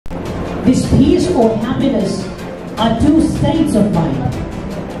This peace or happiness are two states of mind.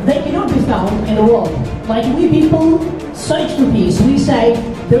 They cannot be found in the world. Like we people search for peace. We say,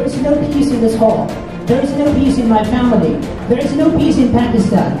 there is no peace in this hall. There is no peace in my family. There is no peace in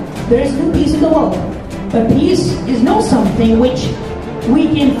Pakistan. There is no peace in the world. But peace is not something which we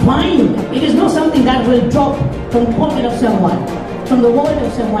can find. It is not something that will drop from the pocket of someone, from the wallet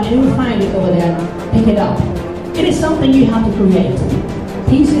of someone, and you will find it over there, pick it up. It is something you have to create.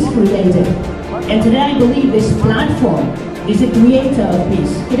 Peace is created. And today I believe this platform is a creator of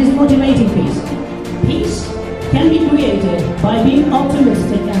peace. It is motivating peace. Peace can be created by being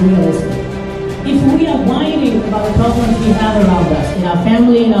optimistic and realistic. If we are whining about the problems we have around us, in our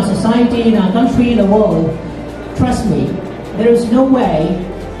family, in our society, in our country, in the world, trust me, there is no way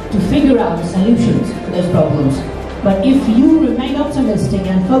to figure out the solutions to those problems. But if you remain optimistic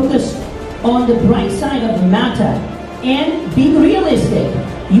and focus on the bright side of the matter and be realistic,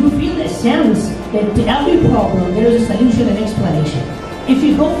 you feel a sense that to every problem there is a solution and explanation. If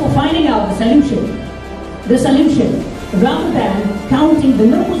you go for finding out the solution, rather than counting the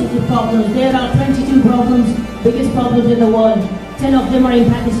numbers of the problems, there are 22 problems, biggest problems in the world, 10 of them are in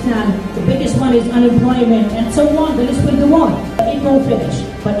Pakistan, the biggest one is unemployment, and so on, the list will go on. It won't finish.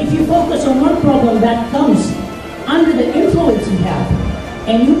 But if you focus on one problem that comes under the influence you have,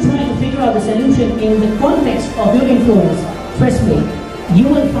 and you try to figure out the solution in the context of your influence, trust me, you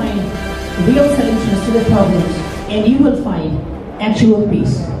will find real solutions to the problems, and you will find actual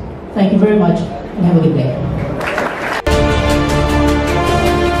peace. Thank you very much, and have a good day.